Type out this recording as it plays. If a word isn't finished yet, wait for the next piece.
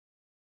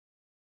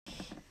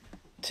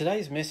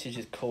Today's message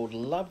is called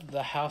Love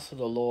the House of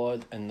the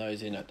Lord and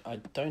Those in It. I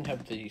don't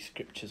have the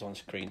scriptures on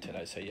screen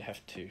today, so you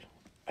have to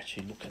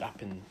actually look it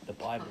up in the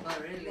Bible. Oh,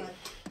 really?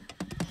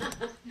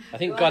 I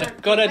think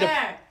God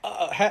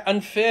had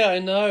unfair, I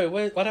know.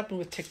 What happened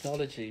with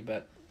technology?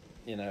 But,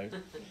 you know,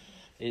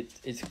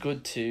 it's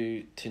good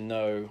to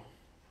know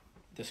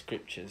the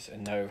scriptures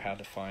and know how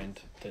to find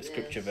the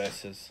scripture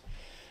verses.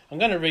 I'm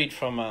going to read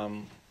from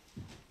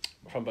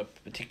a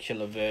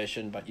particular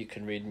version, but you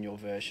can read in your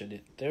version.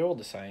 They're all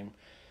the same,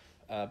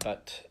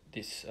 but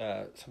this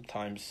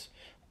sometimes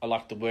I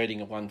like the wording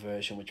of one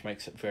version, which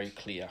makes it very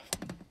clear.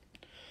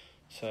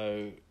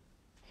 So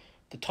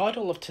the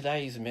title of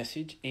today's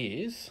message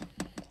is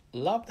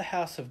Love the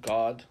House of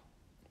God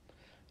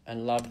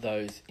and Love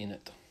Those in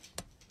It.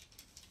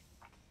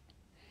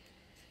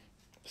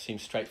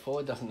 Seems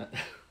straightforward, doesn't it?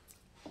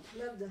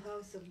 Love the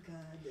house of God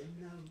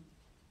and love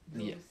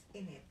those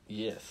in it.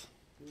 Yes.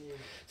 Yeah.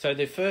 So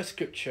the first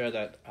scripture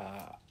that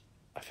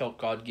I felt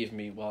God give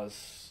me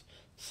was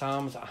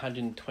Psalms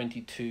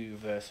 122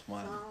 verse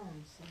 1.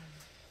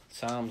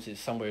 Psalms is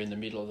somewhere in the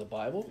middle of the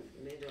Bible.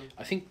 Middle.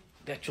 I think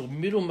the actual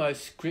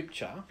middlemost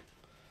scripture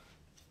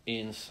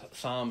in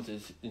Psalms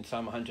is in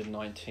Psalm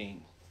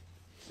 119.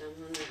 Psalm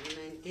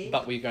 119.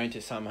 But we're going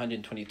to Psalm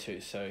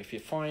 122. So if you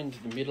find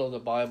the middle of the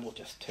Bible,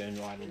 just turn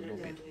right a little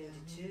bit.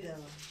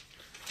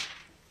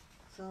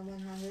 Psalm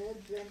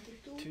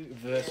 122. To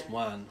verse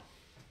 1.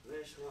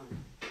 Verse 1.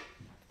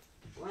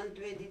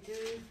 122.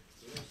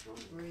 Verse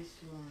 1. Verse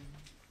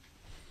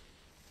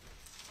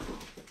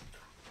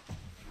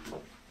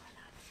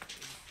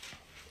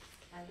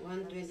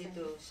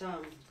 122.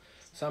 Psalm.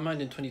 Psalm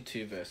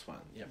 122 verse 1.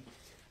 Yep.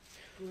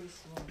 Verse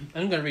 1.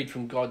 I'm going to read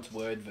from God's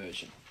Word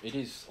version. It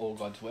is all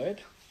God's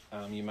Word.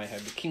 You may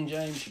have the King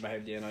James, you may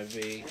have the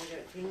NIV, I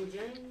got King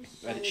James.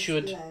 but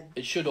Glad.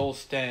 it should all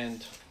stay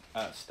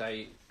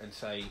and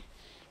say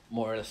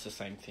more or less the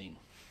same thing.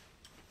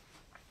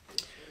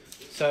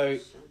 So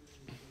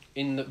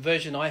in the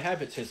version I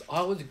have, it says,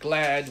 I was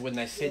glad when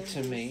they said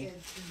to me,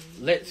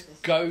 let's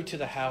go to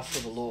the house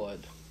of the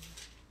Lord.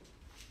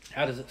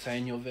 How does it say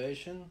in your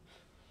version?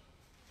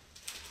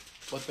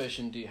 What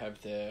version do you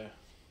have there?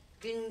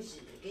 New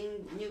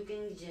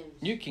King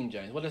James. New King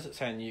James. What does it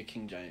say in New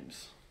King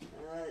James?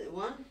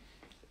 1.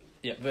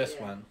 Yeah, verse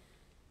Yeah. 1.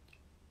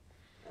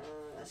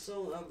 A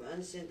song of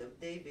Ascent of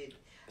David.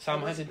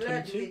 Psalm I was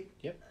glad 122?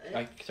 Yep.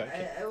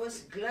 I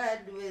was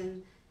glad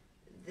when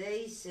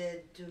they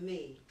said to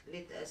me,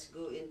 let us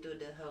go into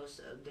the house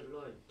of the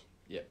Lord.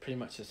 Yeah, pretty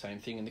much the same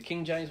thing. In the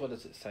King James, what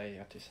does it say?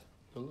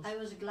 I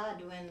was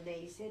glad when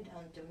they said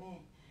unto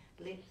me,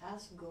 let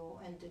us go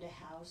into the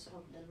house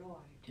of the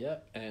Lord. Yeah,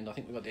 and I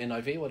think we've got the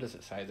NIV. What does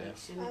it say there?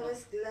 I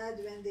was glad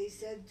when they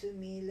said to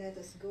me, let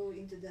us go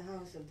into the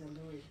house of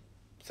the Lord.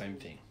 Same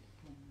thing.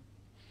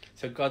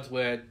 So God's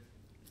Word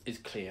is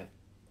clear.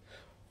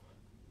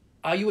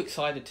 Are you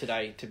excited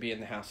today to be in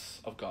the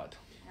house of God?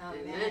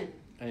 Amen.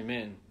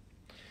 Amen.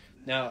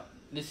 Now,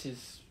 this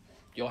is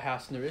your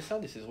house,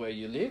 Narissa. This is where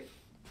you live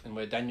and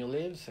where Daniel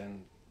lives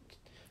and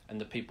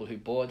the people who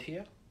board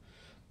here.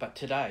 But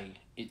today,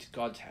 it's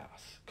God's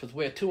house. Because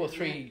where two or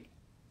three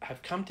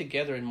have come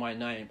together in my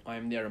name, I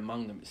am there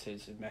among them, it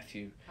says in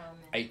Matthew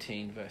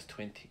 18, verse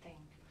 20.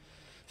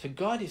 So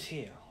God is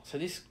here. So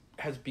this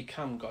has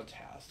become God's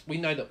house. We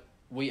know that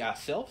we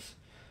ourselves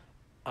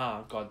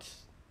are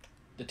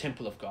the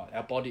temple of God.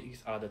 Our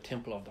bodies are the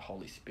temple of the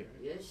Holy Spirit.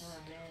 Yes.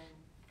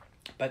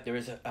 Amen. But there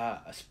is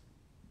a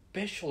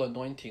special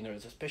anointing, there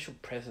is a special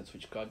presence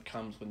which God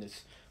comes when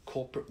there's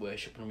corporate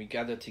worship, when we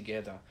gather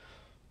together,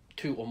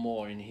 two or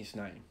more in His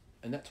name.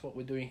 And that's what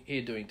we're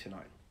doing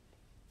tonight.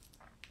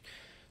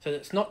 So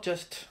it's not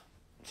just,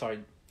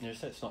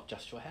 it's not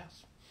just your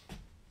house.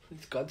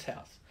 It's God's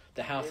house,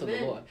 the house of the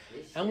Lord.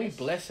 Yes, And we yes.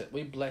 bless it.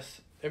 We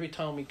bless every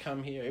time we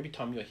come here, every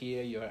time you're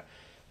here, you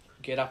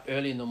get up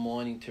early in the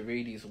morning to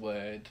read His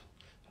Word.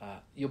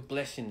 You're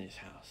blessing this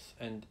house.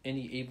 And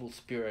any evil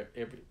spirit,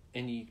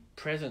 any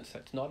presence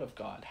that's not of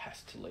God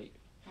has to leave.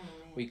 Amen.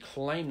 We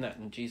claim that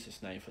in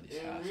Jesus' name for this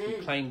house. We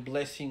Amen. claim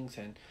blessings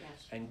Yes.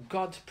 and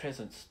God's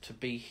presence to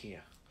be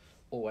here,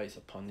 always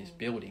upon this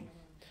building,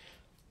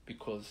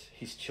 because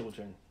His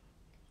children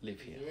live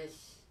here.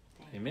 Yes.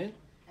 Amen?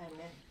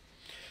 Amen.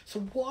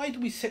 So why do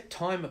we set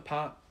time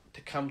apart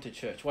to come to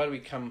church? Why do we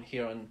come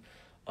here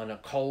on a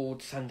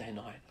cold Sunday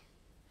night?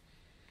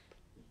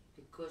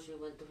 Because we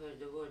want to hear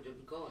the word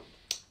of God.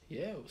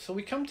 Yeah, so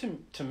we come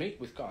to meet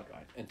with God,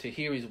 right? And to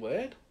hear His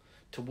Word,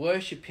 to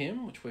worship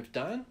Him, which we've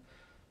done,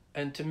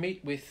 and to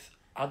meet with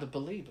other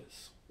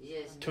believers,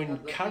 Yes. to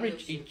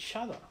encourage each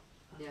other.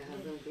 Yeah,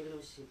 having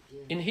fellowship.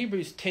 Yeah. In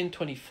Hebrews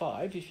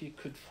 10:25, if you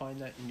could find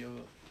that in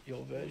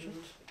your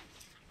versions.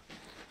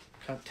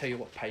 Can't tell you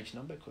what page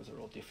number because they're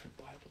all different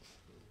Bibles.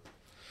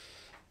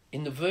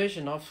 In the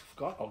version I've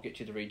got, I'll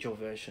get you to read your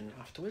version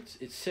afterwards,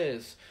 it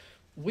says,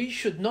 we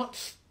should not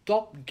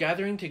stop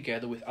gathering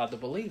together with other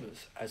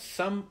believers, as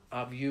some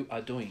of you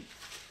are doing.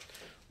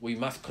 We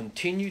must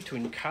continue to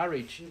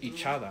encourage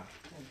each other,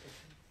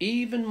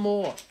 even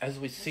more as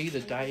we see the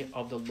day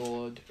of the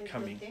Lord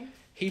coming.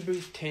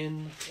 Hebrews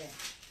 10,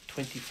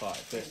 25,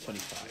 verse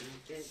 25.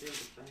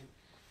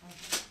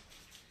 10:25.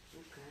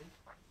 Okay.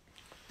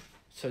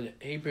 So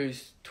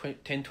Hebrews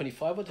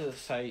 10:25, what does it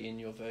say in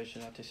your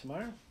version, Ate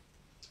Samara?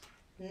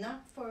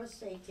 Not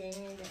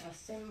forsaking the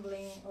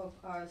assembling of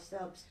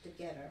ourselves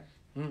together,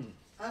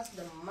 as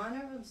the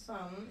manner of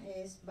some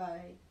is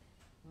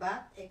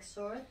but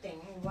exhorting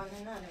one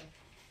another,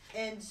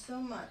 and so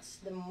much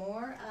the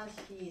more as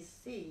ye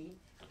see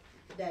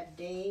that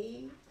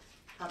day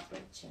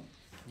approaching.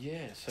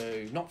 Yeah,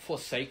 so not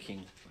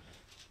forsaking,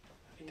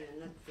 Yeah,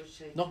 not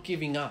forsaking. not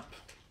giving up,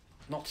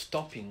 not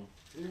stopping.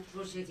 Not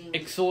forsaking.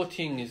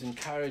 Exhorting is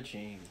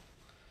encouraging.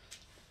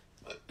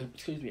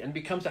 Excuse me, and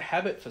becomes a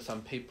habit for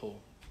some people.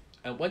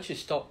 And once you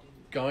stop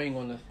going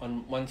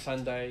on one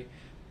Sunday,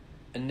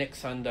 and next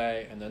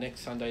Sunday, and the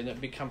next Sunday, then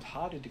it becomes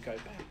harder to go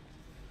back.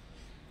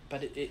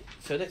 But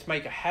so let's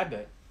make a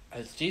habit,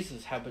 as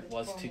Jesus' habit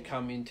was to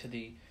come into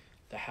the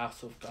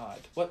house of God.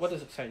 What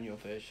does it say in your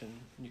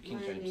version, New King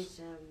Mine James?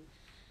 is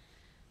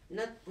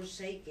not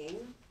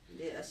forsaking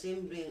the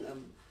assembling of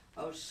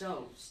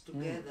ourselves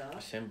together,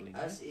 Assembling,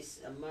 as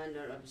is a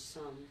manner of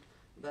some,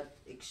 but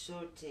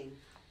exhorting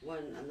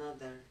one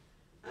another,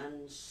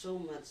 and so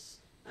much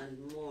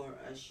and more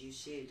as you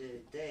see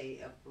the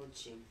day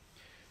approaching.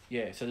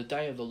 Yeah, so the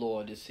day of the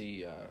Lord is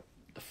the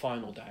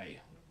final day.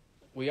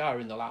 We are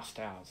in the last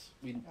hours.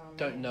 We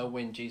don't know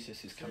when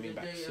Jesus is coming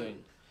back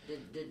soon.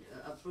 The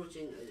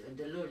approaching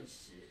the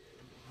Lord's.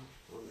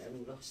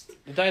 I'm lost.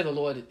 The day of the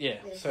Lord, yeah.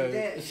 So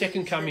the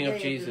second coming of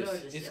Jesus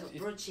is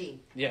approaching.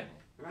 Yeah.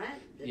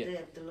 Right? The day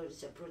of the Lord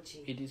is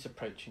approaching. It is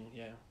approaching,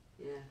 yeah.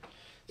 Yeah.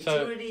 It's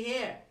So, already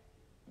here,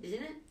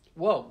 isn't it?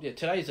 well, yeah,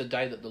 today is a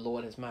day that the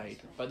Lord has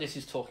made, but this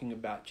is talking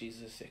about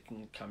Jesus'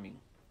 second coming.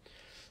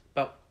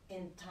 But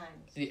End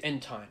times. the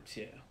end times,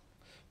 yeah,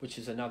 which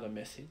is another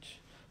message.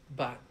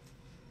 But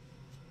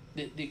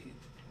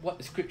what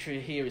the scripture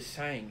here is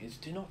saying is,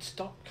 do not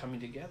stop coming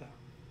together.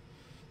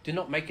 Do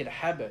not make it a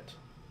habit,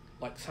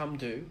 like some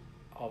do,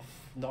 of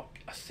not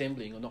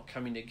assembling or not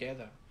coming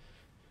together.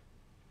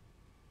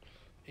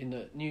 In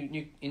the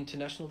New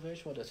International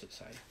Version, what does it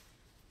say?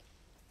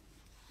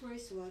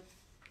 Verse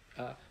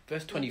what?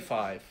 Verse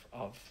 25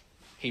 of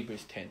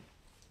Hebrews 10.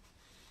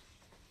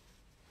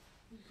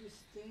 Verse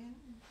 10.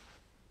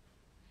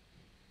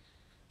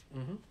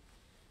 Mm-hmm.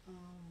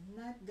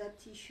 Not that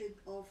he should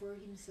offer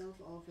himself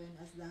often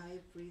as the high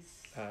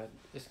priest.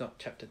 It's not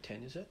chapter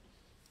 10, is it?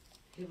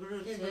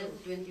 Hebrew 10, Hebrew.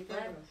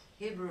 25.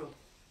 Hebrew.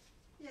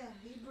 Yeah,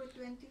 Hebrew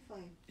 25.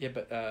 Yeah,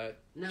 but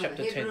No,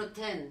 chapter Hebrew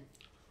 10.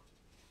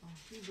 Oh,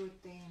 Hebrew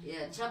 10.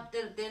 Yeah,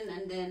 chapter 10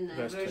 and then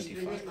Verse verse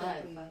 25.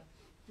 25.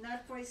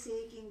 Not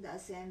forsaking the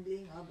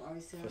assembling of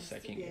ourselves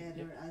Forsaking it,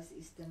 together as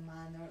is the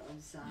manner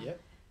of some, Yep.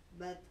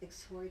 but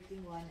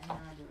exhorting one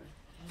another,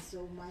 and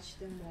so much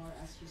the more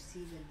as you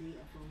see the day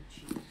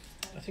approaching.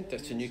 I think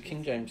that's the New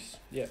King James.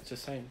 Yeah, it's the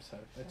same, so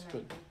that's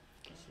good.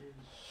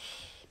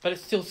 But it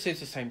still says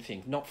the same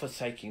thing: not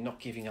forsaking, not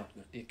giving up,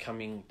 the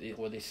coming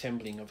or the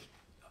assembling of,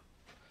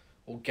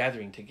 or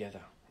gathering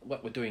together.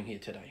 What we're doing here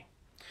today,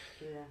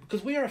 Yeah.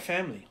 because we are a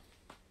family.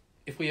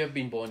 If we have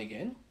been born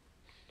again,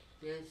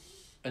 Yes.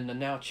 and are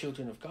now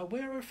children of God, we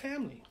are a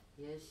family.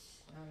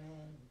 Yes.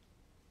 Amen.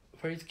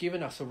 For He's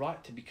given us a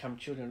right to become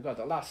children of God.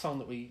 The last song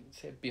that we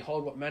said,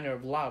 "Behold, what manner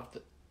of love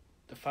that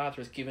the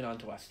Father has given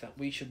unto us, that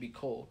we should be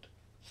called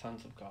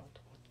sons of God,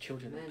 or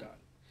children Amen. of God."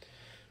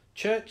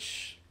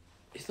 Church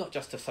is not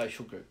just a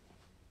social group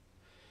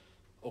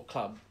or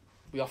club.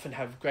 We often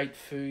have great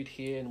food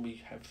here and we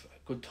have a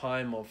good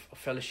time of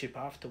fellowship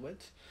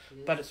afterwards.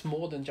 Yes. But it's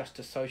more than just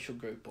a social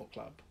group or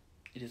club.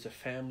 It is a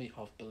family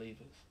of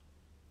believers.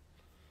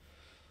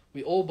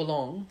 We all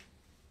belong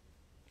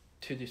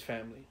to this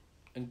family,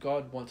 and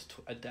God wants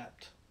to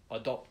adopt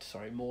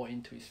more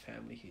into His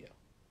family here.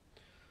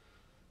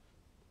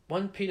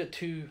 1 Peter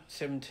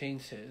 2:17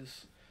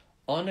 says,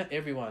 "Honor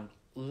everyone,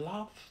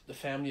 love the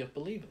family of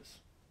believers,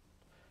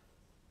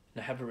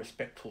 and have a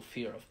respectful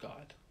fear of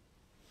God."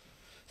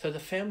 So the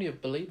family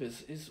of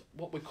believers is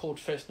what we're called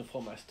first and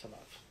foremost to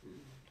love.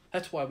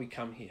 That's why we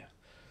come here.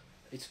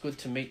 It's good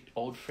to meet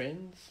old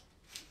friends,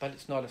 but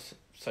it's not a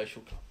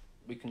social club.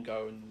 We can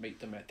go and meet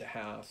them at the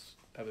house,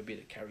 have a bit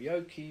of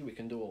karaoke, we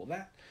can do all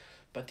that.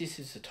 But this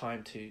is the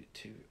time to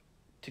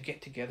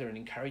get together and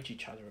encourage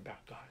each other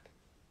about God.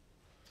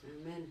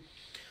 Amen.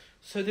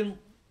 So then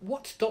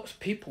what stops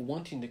people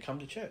wanting to come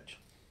to church?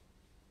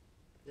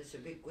 That's a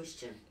big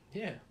question.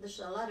 Yeah. There's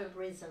a lot of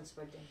reasons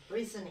for them.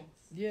 Reasonings.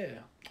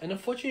 Yeah. And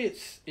unfortunately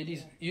it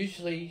is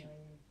usually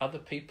other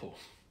people.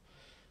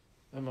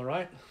 Am I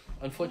right?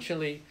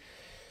 Unfortunately,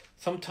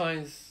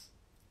 sometimes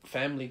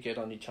family get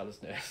on each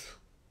other's nerves.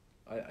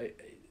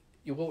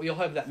 You'll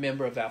have that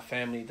member of our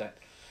family that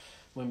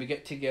when we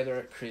get together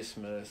at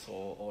Christmas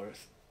or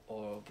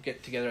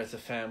get together as a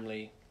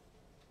family,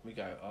 we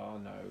go, "Oh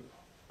no,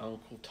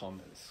 Uncle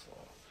Thomas,"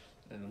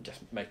 and I'm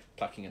just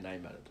plucking a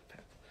name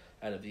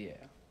out of the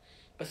air.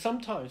 But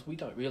sometimes we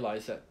don't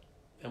realise that,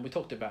 and we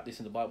talked about this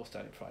in the Bible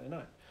study on Friday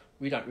night,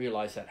 we don't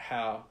realise that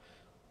how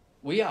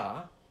we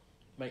are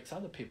makes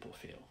other people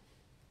feel.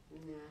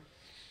 Yeah.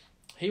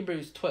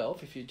 Hebrews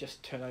 12, if you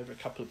just turn over a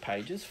couple of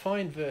pages,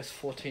 find verse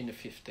 14 to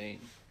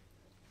 15.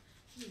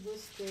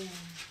 Hebrews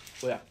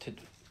 10.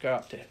 Go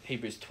up to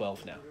Hebrews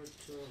 12 now.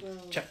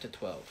 12. Chapter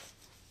 12.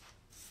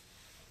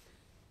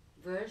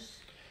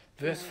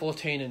 Verse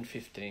 14 and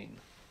 15.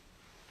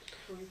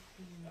 14.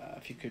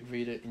 If you could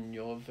read it in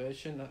your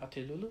version,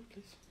 Atilulu,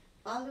 please.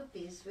 Follow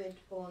peace with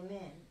all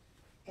men,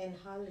 and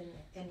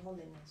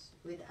holiness,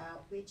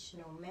 without which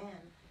no man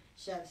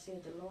shall see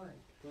the Lord.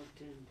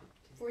 14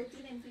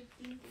 and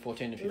 15.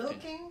 14 and 15.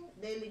 Looking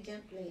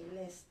diligently,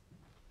 lest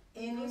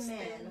any Verse man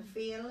 10.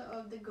 fail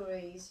of the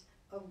grace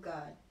of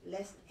God,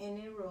 lest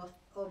any wrath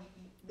of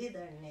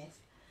bitterness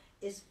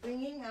is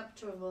bringing up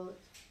trouble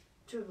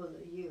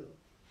you,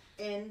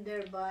 and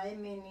thereby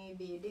many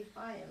be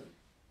defiled.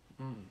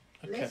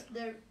 Okay. Lest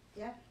there,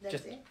 that's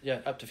Just, it. yeah,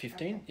 up to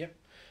 15. Okay.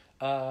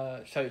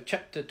 Yep. So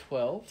chapter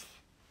 12.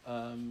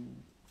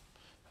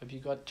 Have you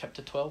got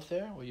chapter 12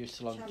 there, or are you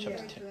still on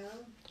chapter 10? 12.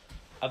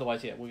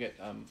 Otherwise, yeah, we'll get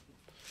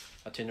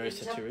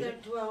Narissa to read chapter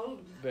it. 12,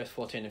 Verse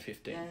 14 and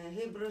 15.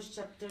 Hebrews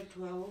chapter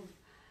 12,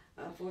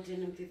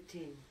 14 and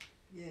 15.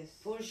 Yes.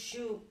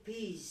 Pursue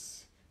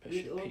peace with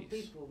Pursue all peace.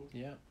 people,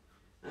 Yeah.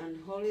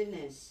 and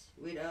holiness,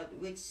 without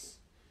which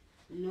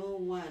no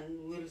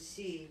one will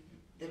see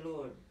the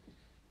Lord.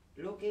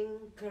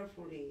 Looking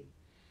carefully,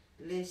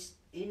 lest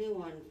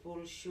anyone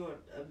fall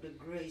short of the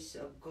grace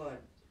of God,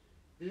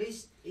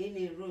 lest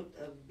any root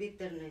of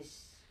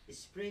bitterness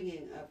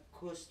springing up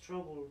cause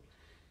trouble,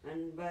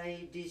 and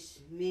by this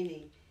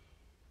many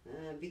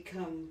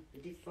become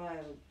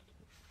defiled.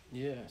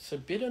 Yeah. So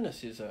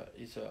bitterness is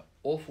a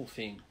awful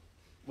thing.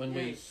 When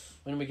Yes.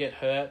 we get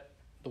hurt,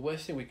 the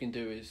worst thing we can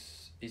do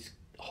is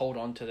hold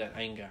on to that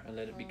anger and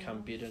let it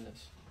become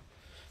bitterness.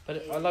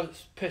 But I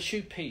love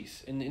pursue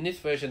peace. In this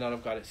version that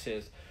I've got, it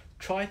says,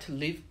 try to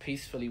live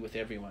peacefully with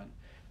everyone,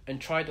 and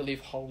try to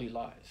live holy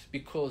lives.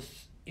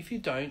 Because if you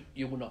don't,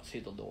 you will not see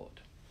the Lord.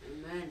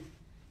 Amen.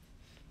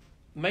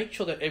 Make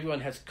sure that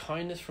everyone has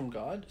kindness from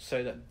God,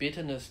 so that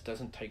bitterness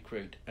doesn't take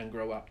root and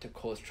grow up to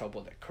cause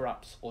trouble that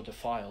corrupts or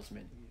defiles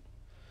many.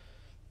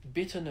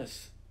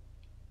 Bitterness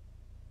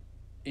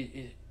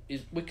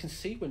is we can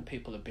see when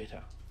people are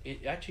bitter.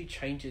 It actually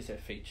changes their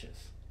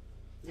features.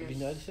 Yes. Have you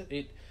noticed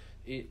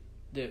it?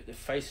 The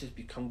faces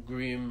become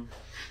grim,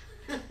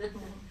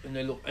 and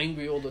they look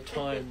angry all the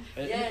time.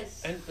 And,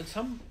 Yes. and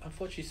some,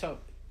 unfortunately,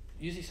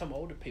 usually some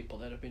older people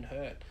that have been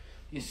hurt,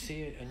 you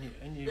see it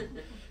and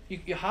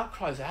your heart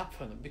cries out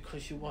for them,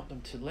 because you want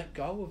them to let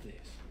go of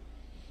this.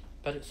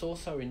 But it's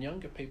also in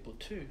younger people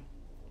too.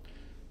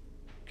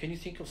 Can you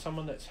think of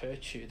someone that's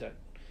hurt you that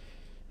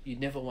you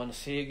never want to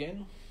see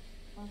again?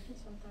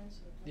 Sometimes.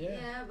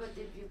 Yeah. But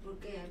if you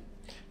forgive,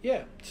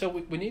 Yeah, so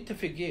we need to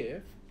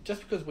forgive.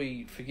 Just because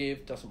we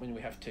forgive doesn't mean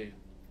we have to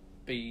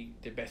be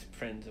their best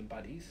friends and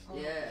buddies.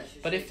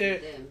 But if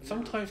they're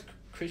sometimes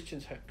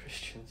Christians hurt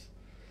Christians,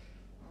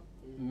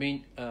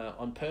 mean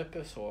on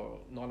purpose or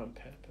not on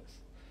purpose.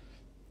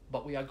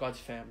 But we are God's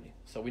family,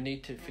 so we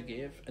need to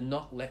forgive and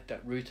not let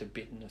that root of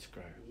bitterness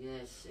grow.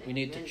 Yes. We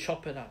need to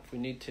chop it up. We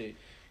need to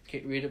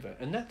get rid of it,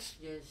 and that's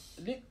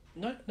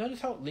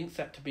notice how it links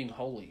that to being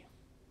holy.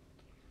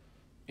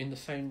 In the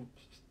same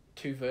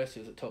 2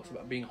 verses, it talks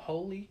about being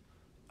holy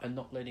and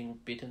not letting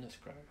bitterness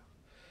grow.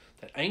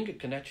 That anger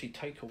can actually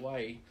take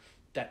away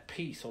that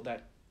peace, or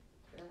that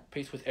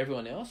peace with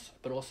everyone else,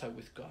 but also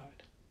with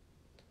God.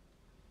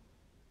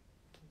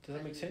 Does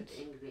that make sense?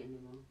 I'm not angry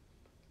anymore.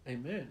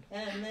 Amen.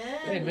 Amen.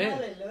 Amen.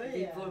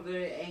 Hallelujah. Before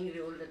very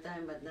angry all the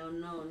time, but now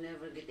no,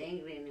 never get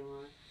angry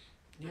anymore.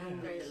 Yeah.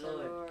 Praise the the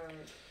Lord. Lord.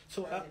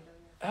 So Hallelujah.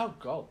 our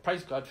goal,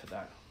 praise God for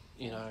that.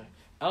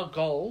 Our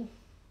goal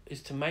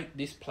is to make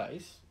this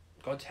place,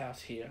 God's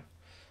house here,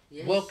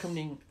 Yes.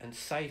 welcoming and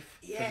safe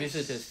for Yes.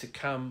 visitors to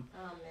come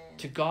Amen.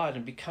 to God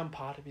and become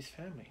part of His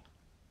family.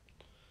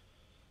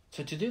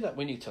 So to do that,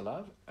 we need to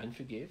love and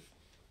forgive.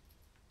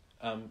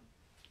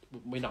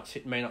 We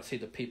may not see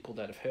the people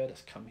that have hurt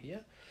us come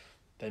here.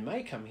 They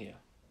may come here.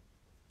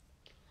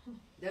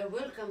 They're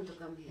welcome to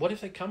come here. What if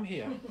they come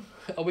here?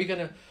 Are we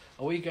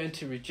going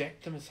to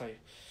reject them and say,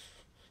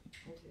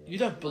 you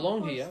don't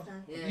belong here,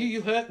 Yes.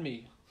 you hurt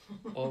me?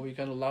 Or are we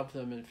going to love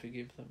them and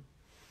forgive them?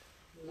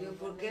 You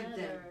forgive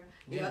them.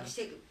 You Yeah.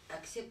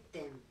 accept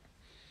them.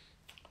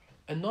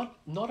 And not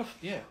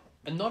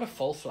a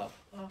false love.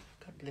 Oh,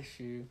 God bless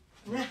you.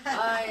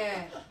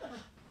 Yeah.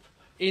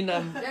 In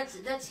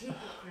That's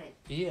hypocrite.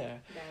 yeah.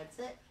 That's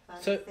it.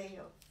 So-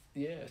 Fail.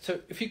 Yeah.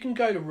 So if you can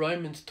go to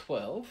Romans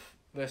 12,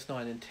 verse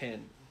 9 and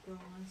 10.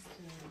 Romans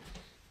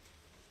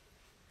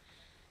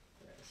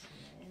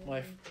 12.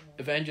 My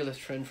evangelist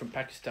friend from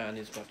Pakistan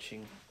is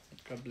watching.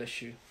 God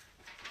bless you.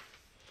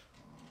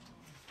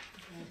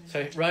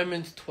 So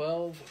Romans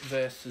 12,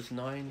 verses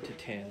 9 to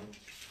 10.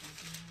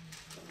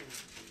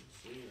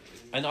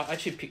 And I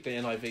actually picked the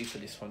NIV for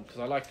this one because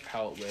I like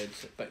how it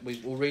words it. But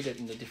we'll read it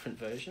in the different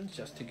versions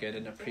just to get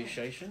an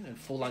appreciation and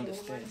full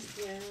understanding.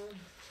 Romans 12.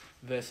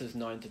 Verses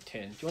 9 to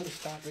 10. Do you want to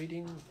start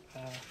reading,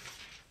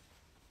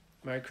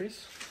 Mary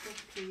Chris?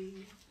 Okay.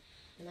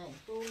 Nice.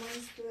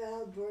 Romans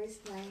 12, verse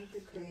 9 to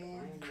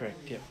 10.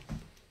 Correct, yeah.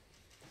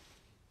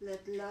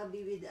 Let love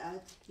be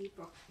without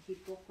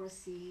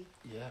hypocrisy.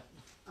 Yeah.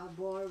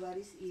 Abhor what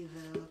is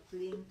evil,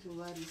 cling to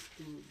what is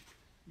good.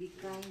 Be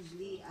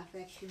kindly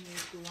affectionate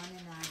to one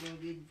another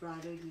with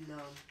brotherly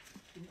love,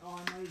 in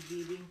honor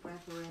giving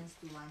preference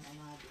to one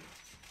another.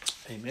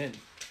 Amen.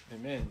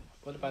 Amen.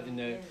 What about in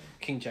the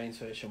King James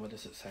Version? What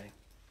does it say?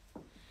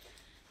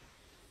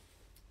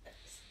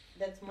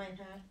 That's mine,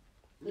 huh?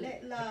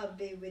 Let love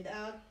be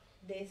without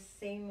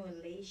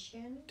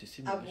dissimulation.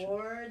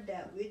 Abhor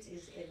that which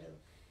is evil.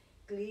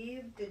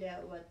 Cleave to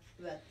that what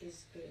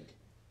is good.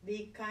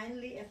 Be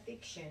kindly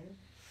affection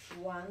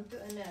one to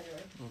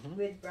another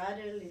with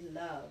brotherly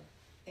love,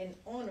 in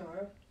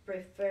honor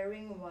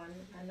preferring one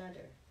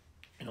another.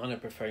 In honor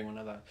preferring one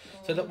another.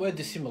 So that word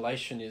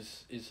dissimulation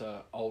is an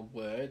old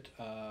word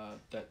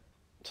that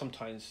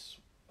sometimes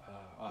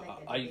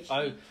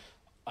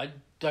I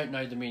don't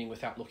know the meaning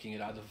without looking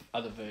at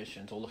other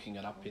versions or looking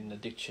it up in the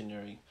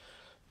dictionary.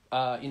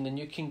 In the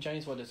New King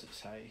James, what does it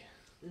say?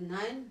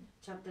 9,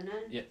 chapter 9?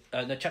 Yeah,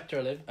 no,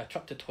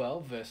 chapter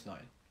 12, verse 9.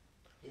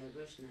 Yeah,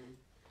 verse 9.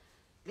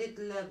 Let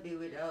love be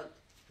without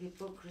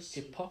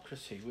hypocrisy.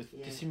 Hypocrisy, with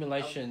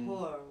dissimulation.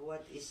 Abhor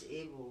what is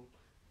evil,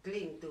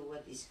 cling to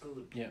what is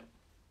good. Yeah.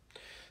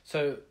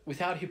 So,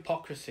 without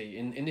hypocrisy,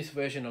 in this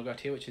version I got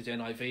here, which is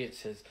NIV, it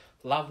says,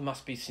 love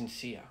must be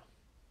sincere.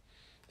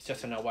 It's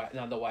just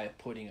another way of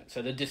putting it.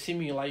 So the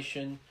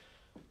dissimulation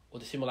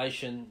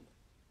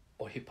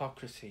or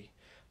hypocrisy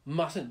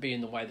mustn't be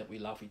in the way that we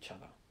love each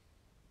other.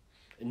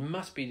 It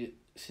must be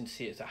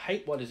sincere. So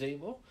hate what is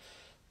evil.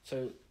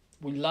 So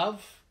we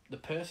love the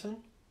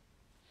person.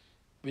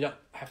 We don't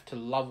have to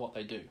love what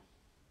they do.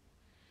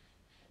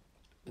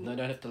 And they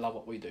don't have to love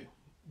what we do.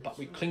 But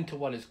we cling to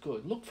what is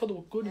good. Look for the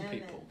good in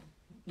people.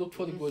 Look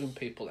for the good in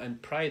people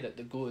and pray that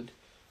the good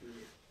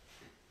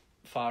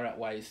far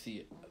outweighs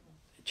the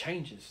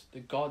changes.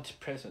 That God's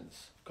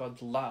presence,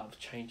 God's love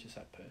changes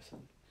that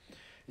person.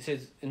 It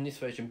says in this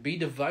version, be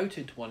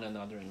devoted to one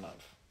another in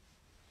love.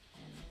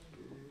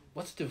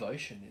 What's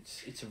devotion?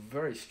 It's a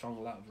very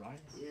strong love, right?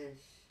 Yes.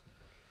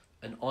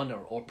 An honor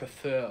or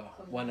prefer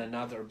one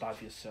another above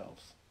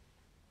yourselves.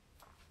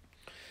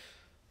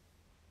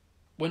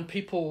 When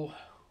people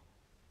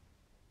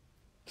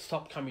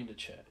stop coming to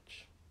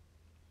church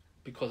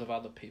because of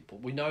other people,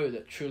 we know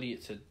that truly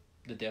it's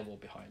the devil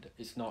behind it.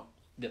 It's not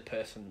the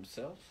person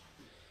themselves.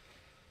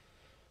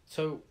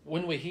 So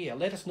when we're here,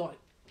 let us not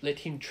let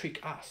him trick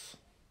us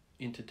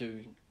into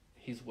doing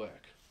his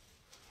work.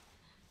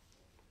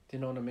 Do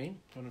you know what I mean?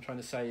 What I'm trying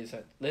to say is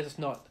that let us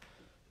not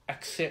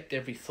accept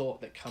every thought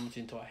that comes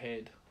into our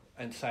head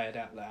and say it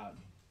out loud,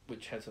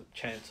 which has a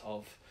chance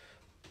of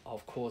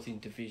causing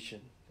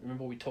division.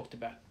 Remember we talked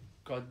about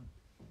God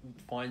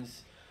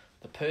finds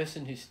the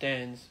person who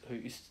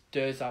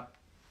stirs up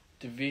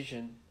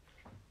division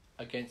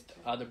against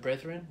other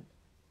brethren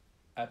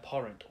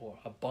abhorrent or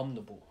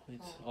abominable.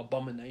 It's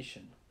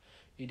abomination.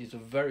 It is a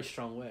very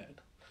strong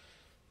word.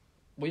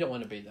 We don't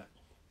want to be that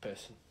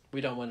person.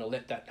 We don't want to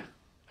let that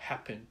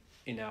happen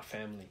in our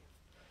family.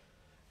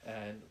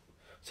 And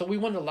so we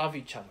want to love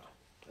each other.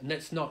 And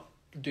let's not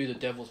do the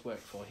devil's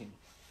work for him.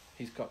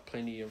 He's got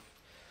plenty of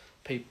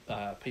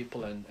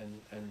people and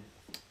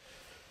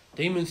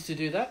demons to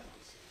do that.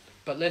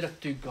 But let us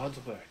do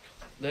God's work.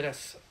 Let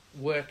us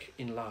work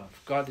in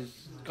love.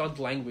 God's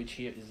language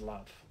here is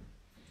love.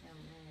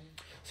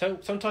 So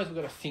sometimes we've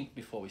got to think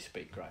before we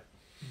speak, right?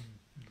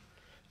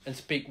 And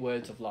speak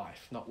words of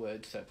life, not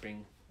words that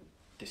bring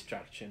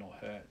distraction or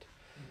hurt.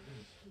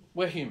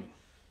 We're human.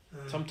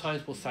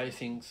 Sometimes we'll say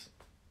things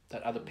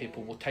that other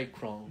people will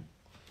take wrong,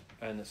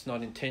 and it's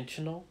not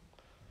intentional.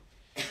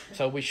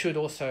 So we should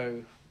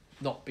also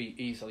not be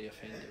easily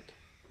offended.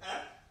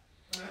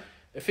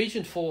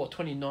 Ephesians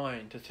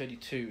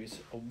 4:29-32 is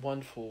a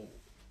wonderful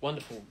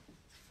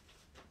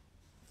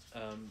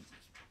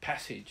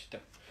passage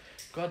that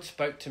God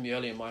spoke to me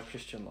early in my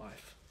Christian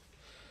life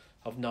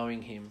of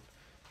knowing him.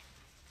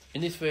 In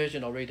this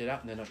version, I'll read it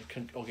out and then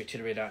I'll get you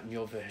to read it out in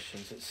your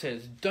versions. It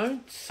says,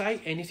 don't say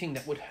anything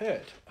that would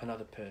hurt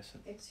another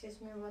person.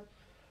 Excuse me, what?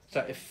 So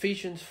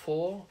Ephesians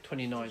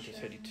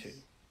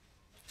 4:29-32.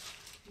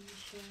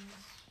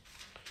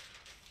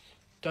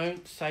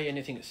 Don't say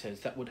anything, it says,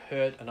 that would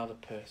hurt another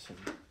person.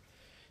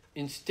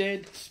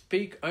 Instead,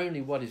 speak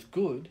only what is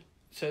good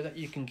so that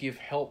you can give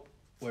help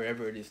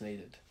wherever it is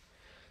needed.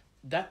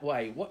 That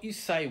way, what you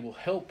say will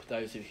help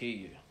those who hear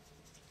you.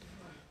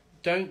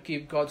 Don't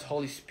give God's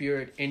Holy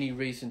Spirit any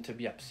reason to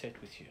be upset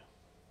with you.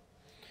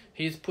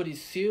 He has put his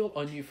seal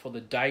on you for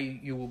the day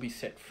you will be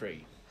set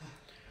free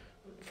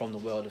from the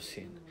world of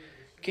sin.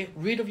 Get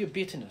rid of your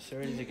bitterness,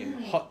 there it is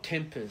again, hot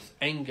tempers,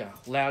 anger,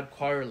 loud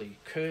quarreling,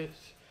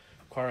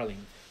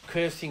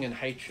 cursing and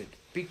hatred.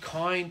 Be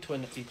kind to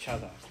each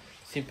other,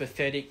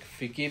 sympathetic,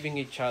 forgiving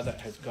each other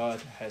as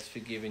God has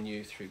forgiven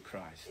you through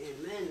Christ.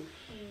 Amen.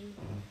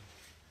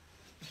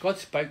 God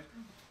spoke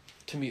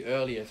to me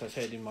earlier, as I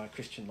said, in my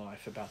Christian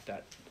life about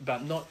that,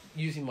 about not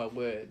using my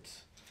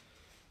words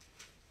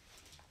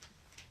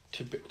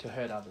to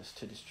hurt others,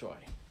 to destroy.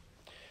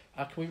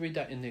 Can we read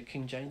that in the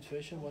King James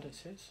Version, what it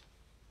says?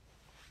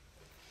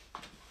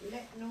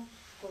 let no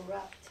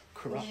corrupt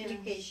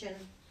communication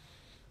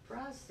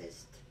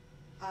processed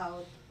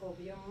out of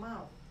your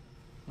mouth,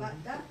 but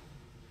that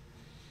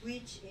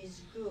which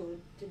is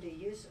good to the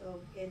use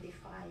of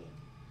edifying,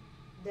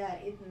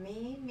 that it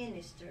may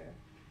minister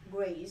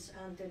grace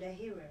unto the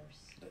hearers.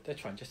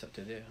 That's right, just up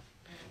to there.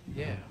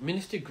 Yeah,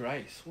 minister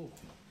grace. Ooh,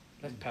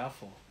 that's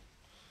powerful.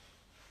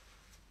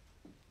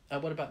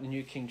 What about the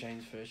New King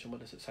James Version? What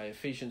does it say?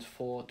 Ephesians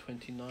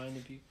 4:29.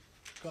 Have you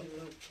got it?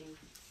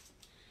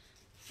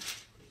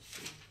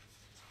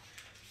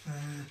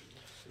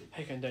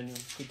 Hey, again, Daniel.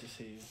 Good to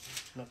see you.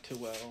 Not too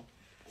well.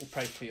 We'll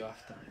pray for you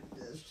after.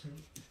 That's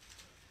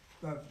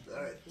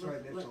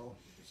all.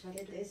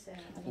 It is,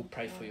 We'll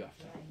pray for you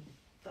after.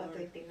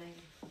 29.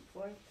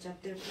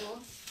 Chapter 4.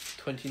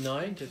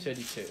 29 to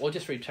 32. Or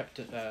just read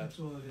chapter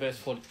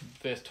verse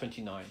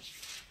 29.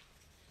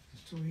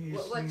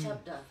 What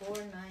chapter?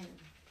 4:9.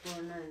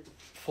 4:9.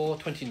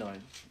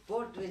 4:29.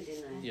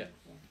 4:29. Yeah.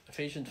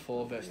 Ephesians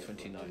 4 verse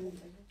 29.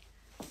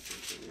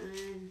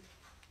 29,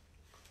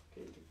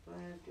 25,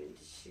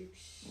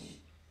 26,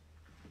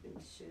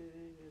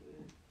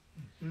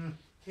 27.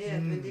 Here,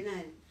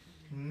 29.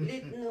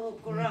 Let no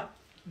corrupt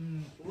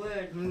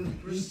word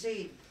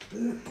proceed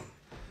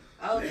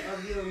out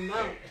of your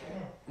mouth,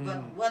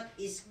 but what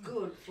is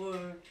good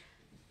for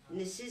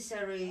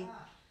necessary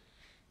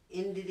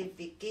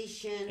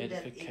edification,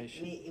 that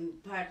it may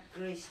impart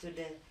grace to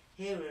the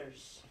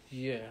hearers.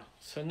 Yeah.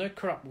 So no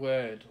corrupt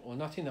word or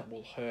nothing that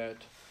will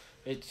hurt.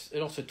 It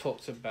also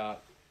talks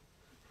about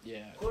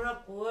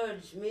corrupt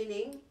words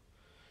meaning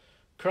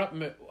corrupt.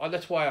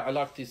 That's why I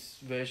like this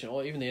version,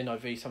 or even the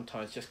NIV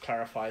sometimes just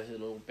clarifies it a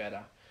little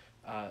better.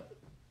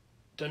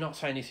 Do not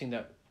say anything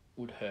that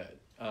would hurt.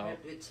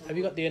 Have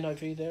you got the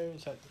NIV there?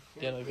 Is that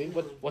the NIV?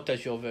 What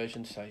does your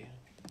version say?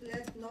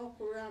 Let no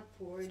corrupt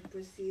word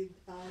proceed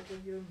out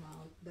of your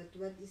mouth, but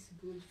what is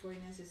good for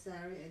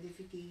necessary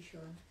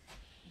edification,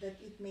 that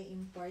it may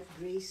impart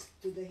grace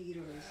to the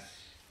hearers.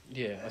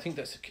 Yeah, I think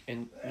that's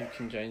in New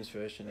King James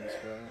Version as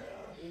well.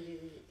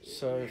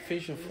 So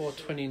Ephesians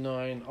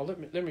 4:29.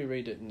 Let me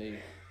read it in the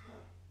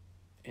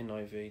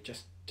NIV,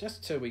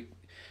 just so we.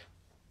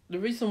 The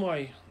reason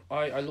why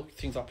I look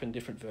things up in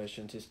different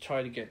versions is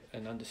try to get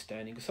an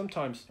understanding. Because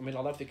sometimes, I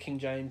love the King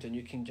James and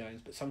New King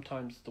James, but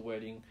sometimes the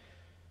wording,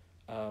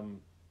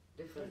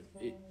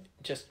 it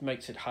just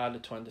makes it harder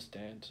to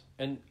understand.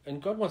 And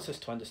God wants us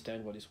to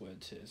understand what His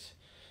Word says,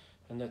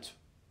 and that's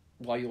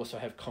why you also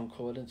have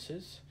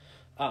concordances.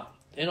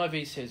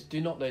 NIV says, "Do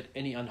not let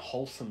any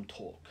unwholesome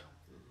talk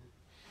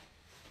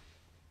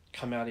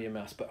come out of your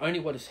mouth, but only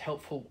what is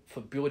helpful for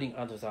building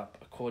others up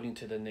according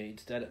to the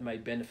needs, that it may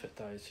benefit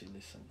those who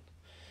listen."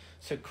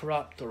 So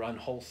corrupt or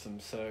unwholesome,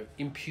 so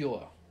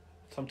impure,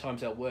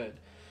 sometimes our word.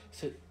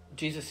 So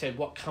Jesus said,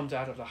 what comes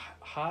out of the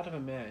heart of a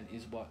man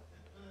is what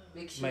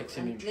makes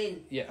him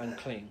unclean.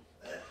 Unclean.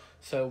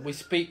 So we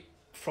speak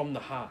from the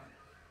heart.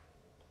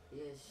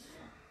 Yes.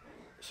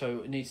 So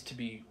it needs to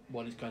be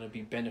what is going to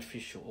be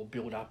beneficial or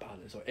build up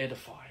others or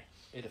edify.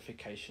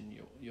 Edification,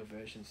 your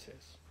version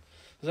says.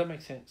 Does that make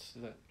sense?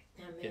 Is that?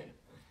 Amen.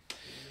 Yeah.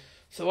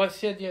 So I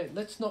said,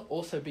 let's not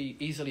also be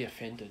easily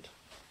offended.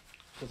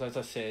 Because as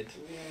I said,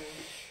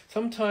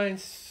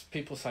 sometimes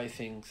people say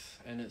things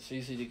and it's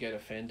easy to get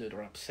offended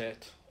or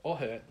upset or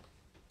hurt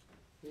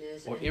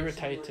or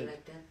irritated.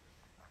 Like that.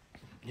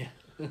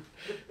 Yeah.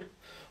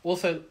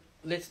 Also,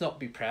 let's not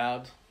be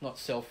proud, not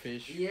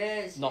selfish,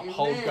 Yes. not amen.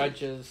 hold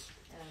grudges,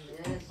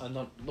 Yes. and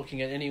not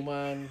looking at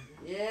anyone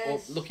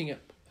Yes. or looking at.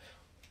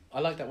 I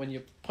like that when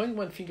you're pointing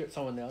one finger at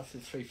someone else,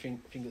 there's three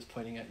fingers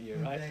pointing at you,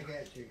 right?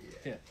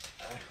 You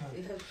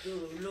have to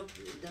look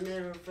the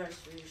mirror first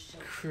for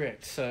yourself.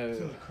 Correct.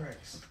 So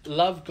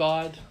love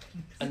God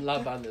and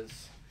love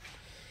others.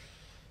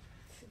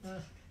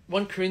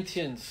 1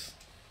 Corinthians,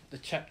 the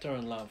chapter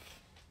on love.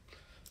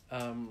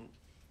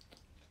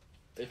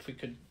 If we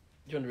could,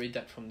 do you want to read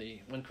that from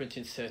the 1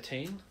 Corinthians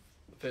 13,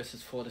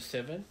 verses 4 to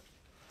 7?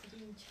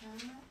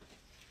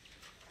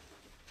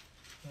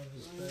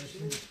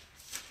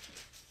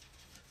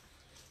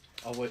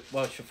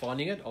 Whilst you're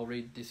finding it, I'll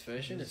read this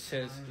version. It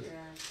says,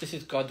 this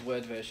is God's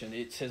word version.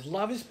 It says,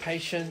 love is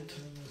patient,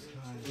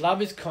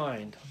 love is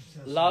kind,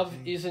 love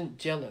isn't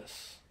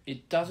jealous,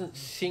 it doesn't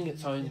sing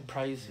its own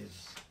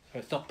praises, so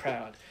it's not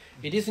proud,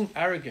 it isn't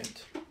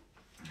arrogant,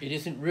 it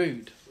isn't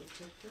rude,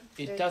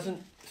 it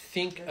doesn't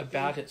think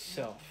about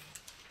itself,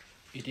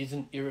 it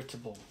isn't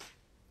irritable,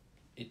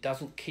 it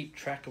doesn't keep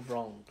track of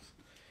wrongs,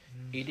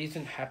 it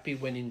isn't happy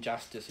when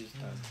injustice is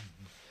done,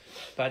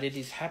 but it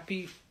is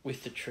happy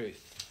with the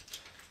truth.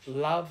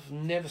 Love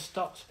never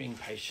stops being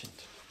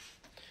patient,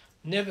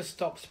 never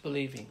stops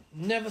believing,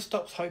 never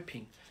stops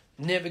hoping,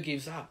 never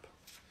gives up.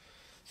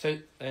 So,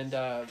 and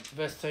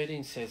verse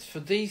 13 says, for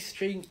these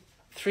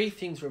three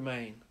things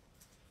remain,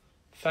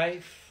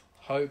 faith,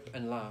 hope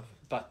and love,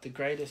 but the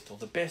greatest or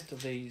the best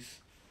of these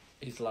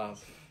is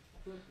love.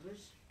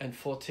 And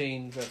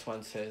 14 verse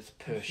 1 says,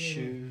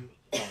 pursue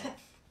love.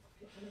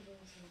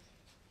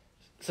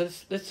 So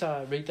let's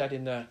read that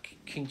in the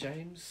King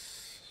James.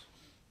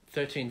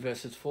 13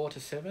 verses 4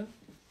 to 7.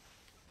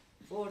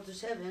 4 to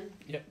 7.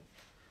 Yep.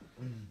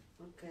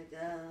 Okay.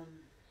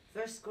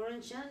 1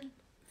 Corinthians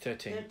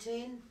 13.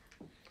 13,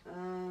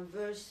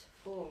 verse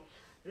 4.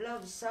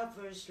 Love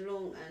suffers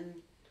long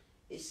and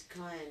is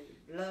kind.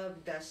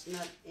 Love does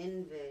not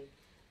envy.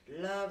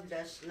 Love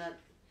does not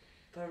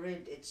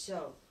parade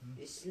itself.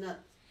 It's not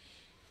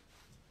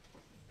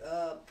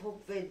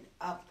puffed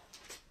up.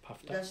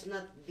 Does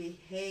not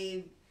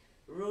behave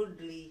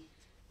rudely.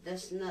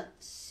 Does not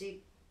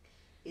seek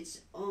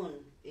its own.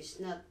 Is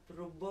not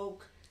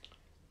provoke.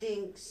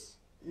 Thinks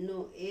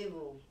no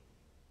evil.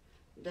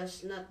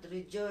 Does not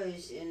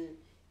rejoice in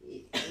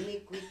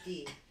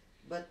iniquity,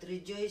 but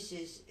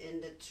rejoices in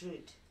the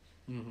truth.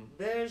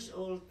 Bears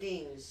all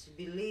things,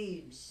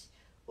 believes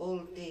all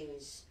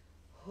things,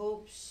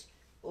 hopes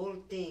all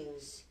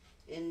things,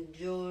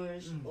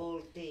 endures all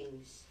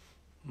things.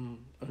 And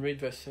read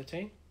verse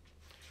 13.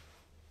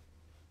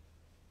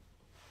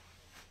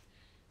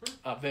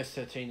 Verse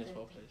 13 as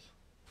well, please.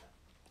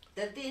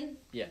 13?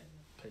 Yeah,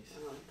 please.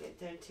 Okay,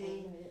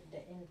 13. The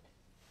end.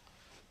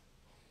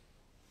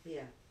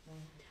 Yeah.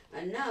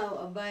 And now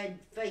abide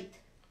faith,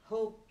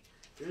 hope,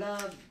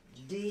 love,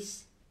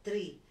 these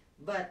three.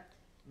 But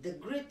the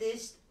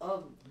greatest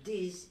of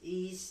these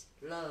is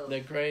love. The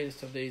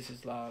greatest of these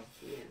is love.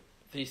 Yeah.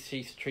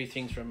 These three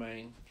things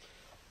remain.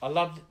 I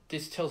love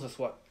this. Tells us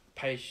what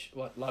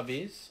love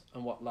is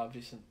and what love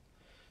isn't.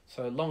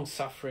 So long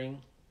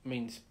suffering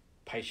means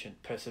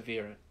patient,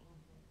 perseverant.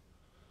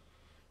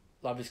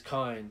 Love is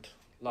kind.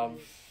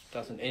 Love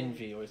doesn't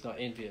envy or is not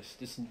envious.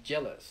 Isn't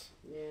jealous.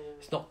 Yeah.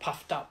 It's not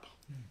puffed up,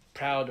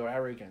 proud or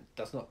arrogant.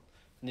 Does not.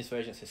 In this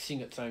version, it says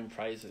sing its own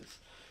praises.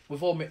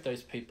 We've all met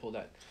those people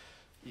that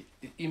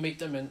you meet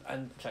them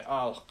and say,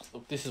 oh,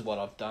 look, this is what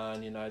I've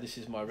done. This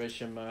is my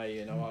resume.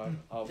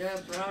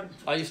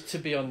 I used to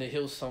be on the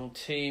Hillsong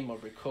team.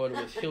 I've recorded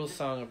with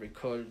Hillsong. I've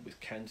recorded with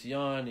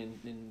Canzion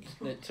in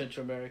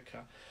Central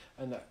America,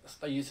 and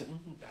I use it.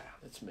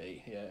 That's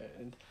me. Yeah,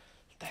 and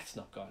that's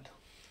not God.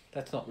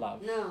 That's not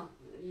love. No.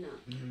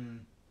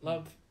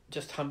 Love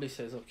just humbly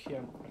says, look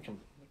here, I can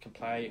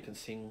play, I can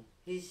sing.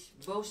 He's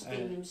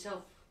boasting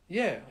himself.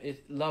 Yeah,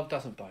 love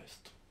doesn't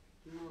boast.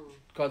 No.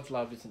 God's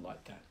love isn't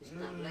like that. It's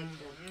not like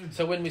that.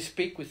 So when we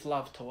speak with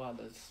love to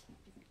others,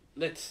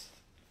 let's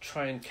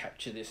try and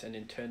capture this and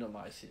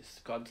internalize this,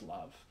 God's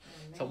love.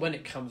 Amen. So when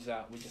it comes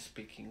out, we're just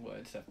speaking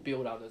words that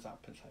build others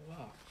up and say,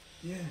 wow,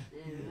 yeah.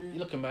 You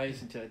look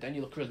amazing today, Dan.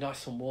 You look really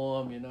nice and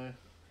warm, I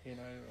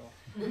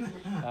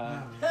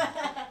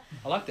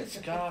like that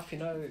scarf, I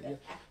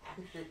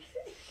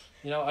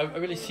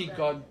really see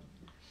God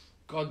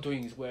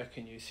doing his work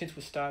in you. Since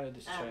we started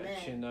this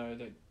church,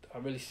 that I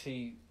really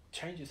see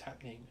changes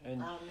happening.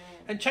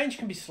 And change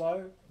can be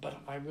slow,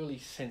 but I really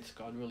sense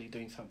God really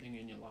doing something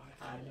in your life.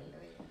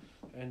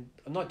 And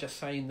I'm not just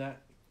saying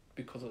that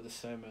because of the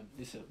sermon.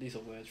 These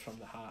are words from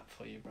the heart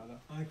for you, brother.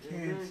 I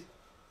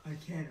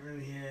can't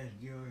really hear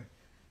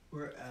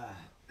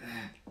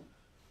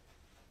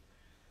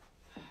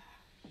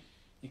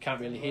You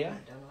can't really hear?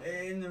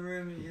 In the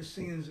room, your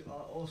singing is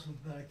awesome,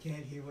 but I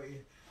can't hear what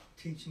you're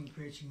teaching,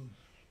 preaching.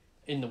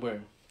 In the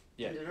room,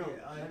 yeah. In the room.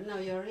 Now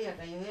you're here.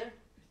 Can you hear?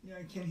 Yeah,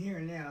 I can hear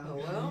now. Oh,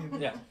 well?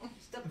 Yeah.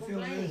 Stop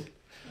complaining.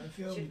 I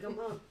feel should come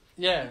out.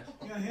 Yeah.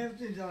 I have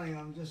to, darling.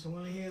 I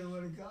want to hear the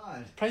word of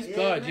God. Praise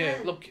God,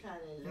 yeah. Look,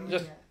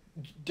 just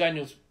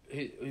Daniel's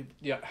the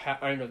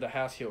owner of the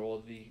house here,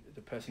 or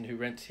the person who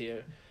rents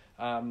here.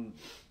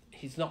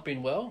 He's not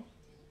been well,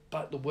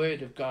 but the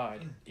word of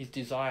God, his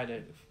desire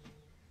to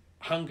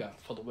hunger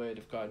for the word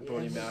of God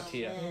brought him out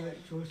here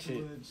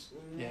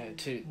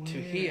to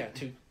hear,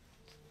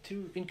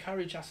 to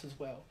encourage us as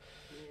well.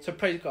 So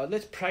praise God.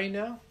 Let's pray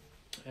now,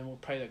 and we'll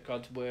pray that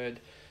God's word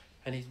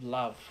and his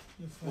love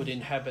would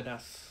inhabit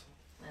us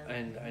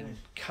and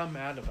come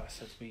out of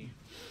us as we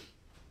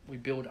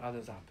build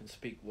others up and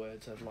speak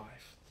words of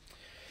life.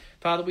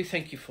 Father, we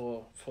thank you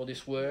for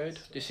this word,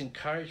 this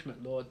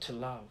encouragement, Lord, to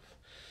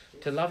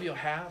love your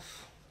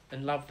house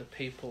and love the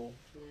people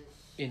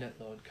in it,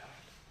 Lord God.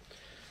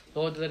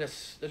 Lord, let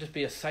us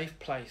be a safe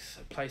place,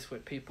 a place where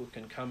people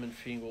can come and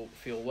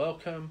feel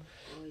welcome.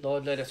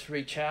 Lord, let us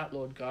reach out,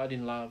 Lord God,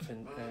 in love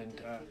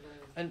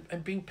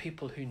and bring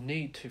people who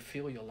need to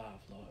feel your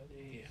love, Lord.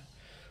 Yeah.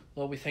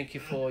 Lord, we thank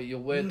you for your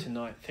word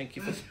tonight. Thank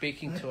you for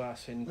speaking to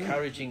us and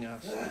encouraging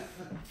us,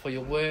 for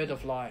your word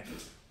of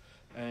life.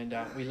 And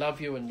we love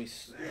you, and we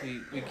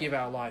give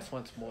our lives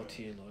once more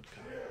to you, Lord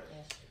God.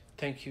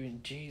 Thank you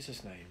in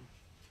Jesus' name.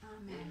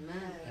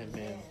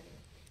 Amen.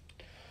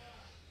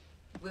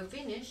 We're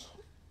finished.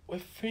 We're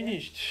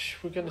finished.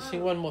 We're going to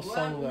sing one more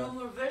song, though. No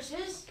more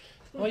verses?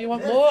 Oh, you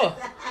want more?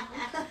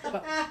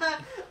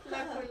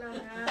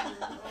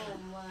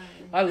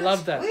 I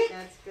love that.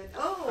 That's good.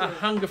 Oh. A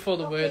hunger for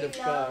the word of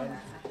God.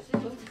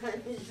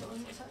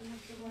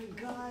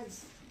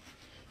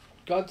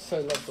 God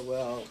so loved the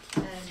world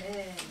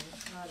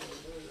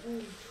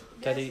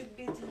that he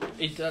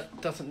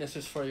doesn't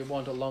necessarily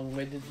want a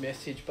long-winded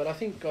message, but I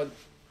think God,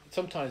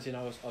 sometimes,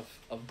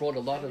 I've brought a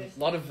lot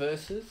of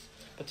verses,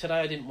 but today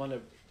I didn't want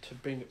to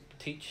bring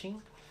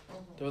teaching.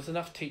 There was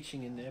enough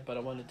teaching in there, but I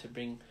wanted to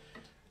bring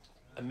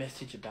a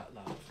message about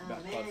love, about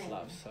Amen. God's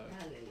love. So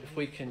Hallelujah. if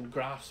we can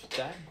grasp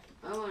that,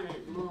 I want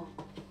it more.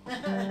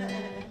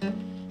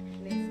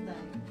 Next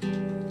time.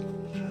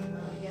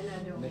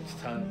 Gonna do next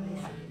more time.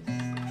 messages.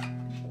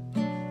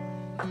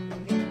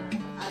 We're gonna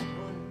add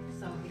on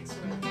some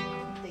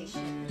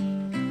exhortation.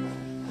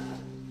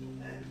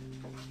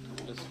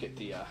 Let's get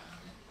the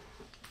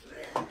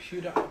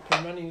computer up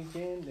and running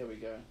again. There we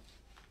go.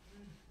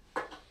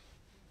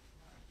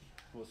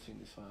 We'll sing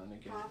this one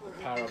again. The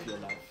power of your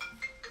love.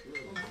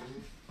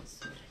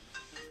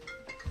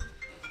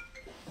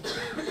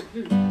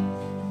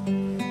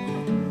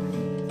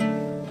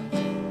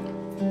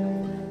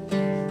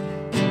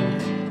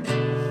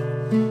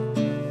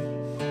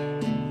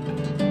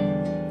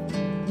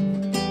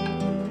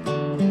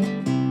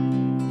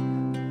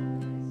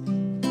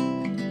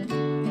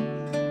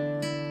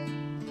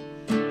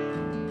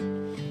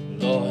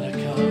 Lord, I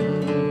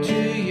come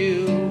to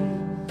you.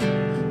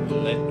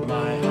 Let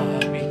my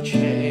heart be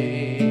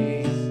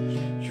changed,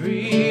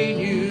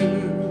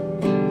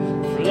 renewed,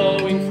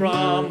 flowing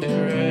from the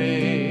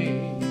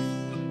grace,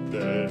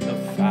 burn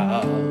of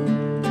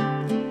found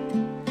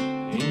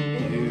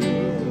in you.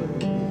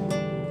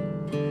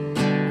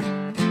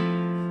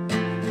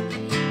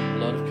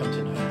 Lord, I've come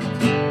to know.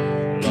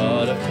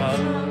 Lord, I've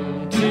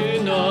come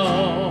to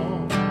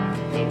know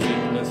the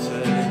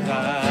weaknesses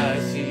I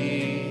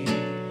see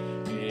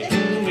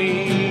in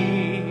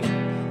me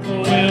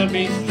will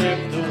be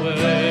stripped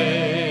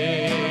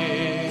away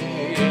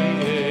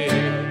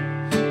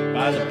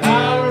by the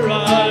power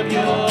of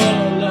your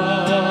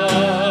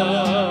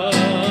love.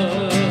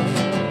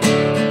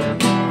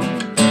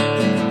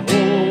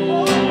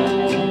 Hold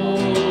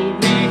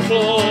me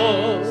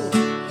close,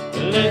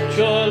 let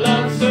your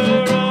love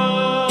surround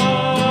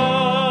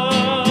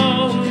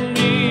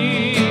me.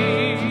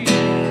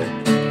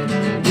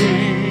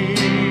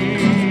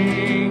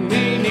 Bring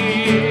me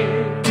near,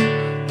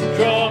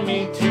 draw me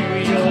to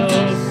your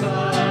side.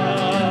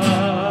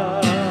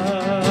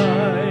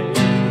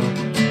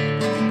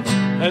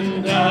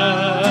 And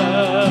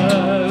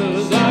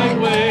as I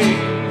wait,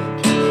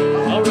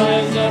 I'll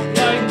rise up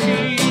like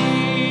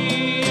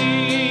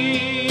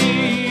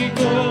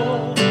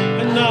eagle,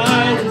 and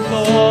I will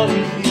fall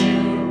with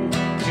you.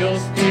 Your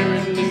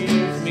spirit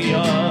leads me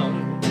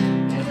on,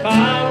 the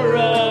power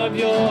of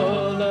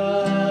your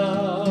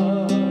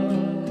love.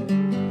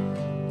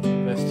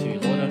 Verse 2,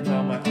 Lord,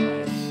 unveil my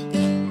eyes.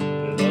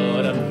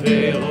 Lord,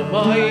 unveil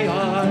my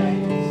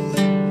eyes.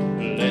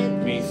 Let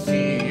me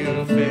see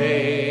you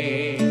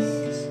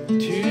face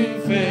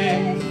to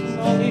face.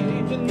 I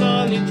need the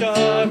knowledge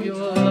of your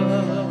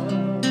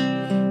love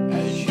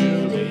as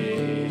you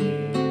live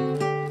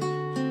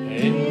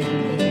in me.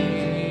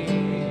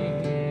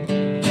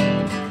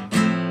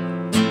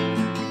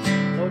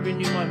 Lord,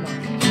 renew my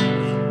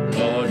mind.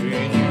 Lord,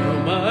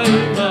 renew my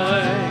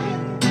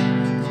mind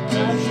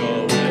as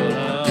your will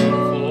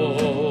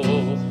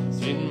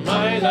unfolds in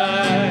my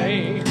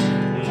life,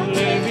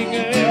 living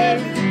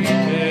every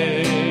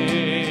day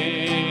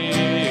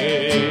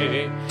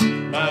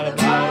by the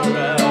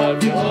power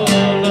of your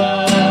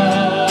love.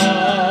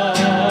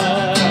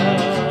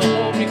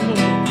 Hold me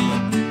close,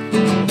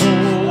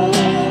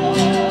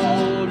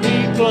 hold me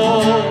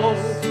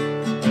close,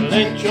 and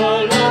let your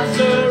love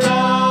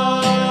surround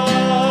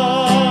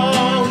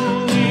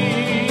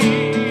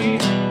me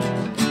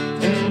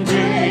and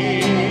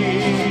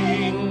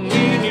bring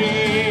me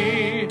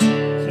near,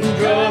 so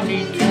draw me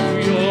to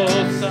your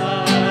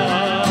side.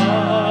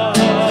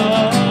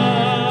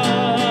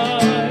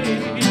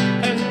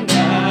 And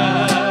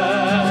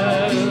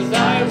as I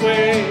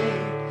wait,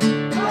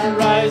 I'll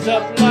rise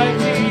up like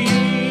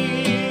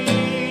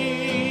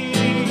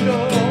eagle,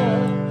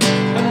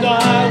 and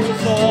I will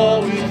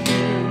soar with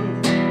you.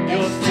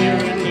 Your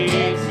spirit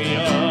leads me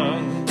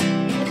on,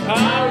 the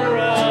power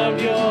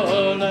of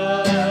your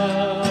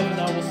love, and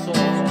I will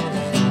soar.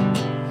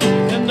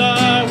 And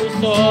I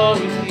will soar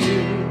with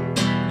you.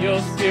 Your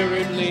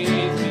spirit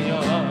leads me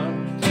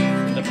on.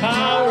 The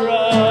power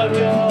of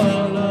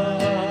your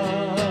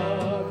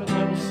love. And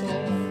I will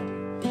soar.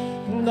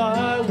 And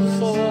I will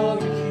soar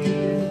with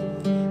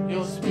you.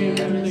 Your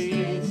spirit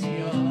leads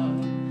me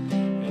on.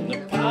 And the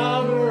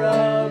power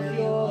of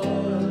your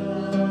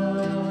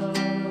love.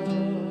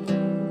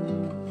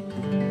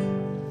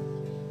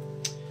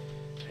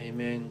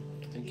 Amen.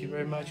 Thank you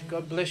very much.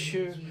 God bless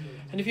you.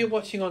 And if you're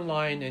watching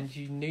online and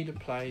you need a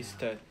place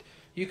that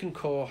you can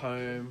call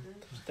home,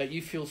 that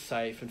you feel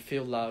safe and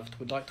feel loved,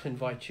 would like to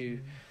invite you,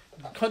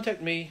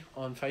 contact me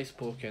on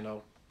Facebook and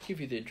I'll give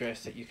you the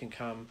address that you can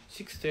come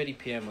 6:30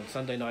 p.m. on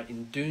Sunday night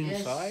in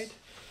Doonside. Yes.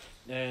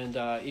 And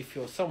if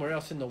you're somewhere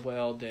else in the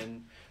world,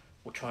 then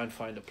we'll try and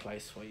find a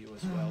place for you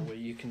as well where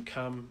you can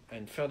come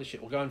and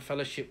fellowship or go and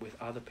fellowship with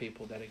other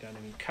people that are going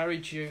to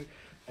encourage you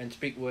and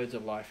speak words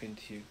of life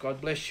into you. God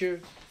bless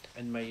you,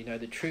 and may you know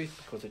the truth,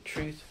 because the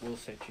truth will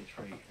set you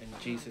free. And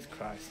Jesus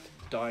Christ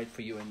died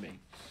for you and me.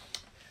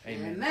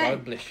 Amen. Amen.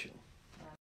 God bless you.